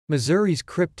Missouri's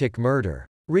cryptic murder.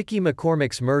 Ricky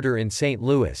McCormick's murder in St.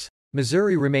 Louis,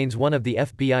 Missouri remains one of the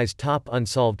FBI's top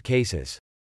unsolved cases.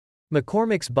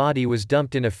 McCormick's body was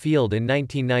dumped in a field in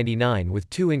 1999 with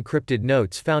 2 encrypted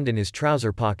notes found in his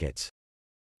trouser pockets.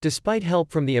 Despite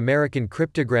help from the American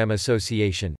Cryptogram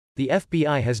Association, the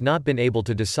FBI has not been able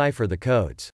to decipher the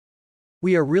codes.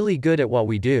 "We are really good at what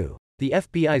we do," the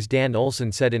FBI's Dan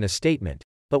Olson said in a statement,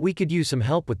 "but we could use some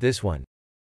help with this one."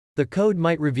 The code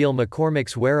might reveal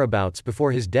McCormick's whereabouts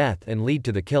before his death and lead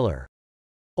to the killer.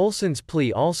 Olson's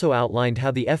plea also outlined how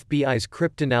the FBI's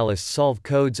cryptanalysts solve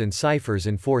codes and ciphers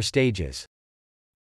in 4 stages.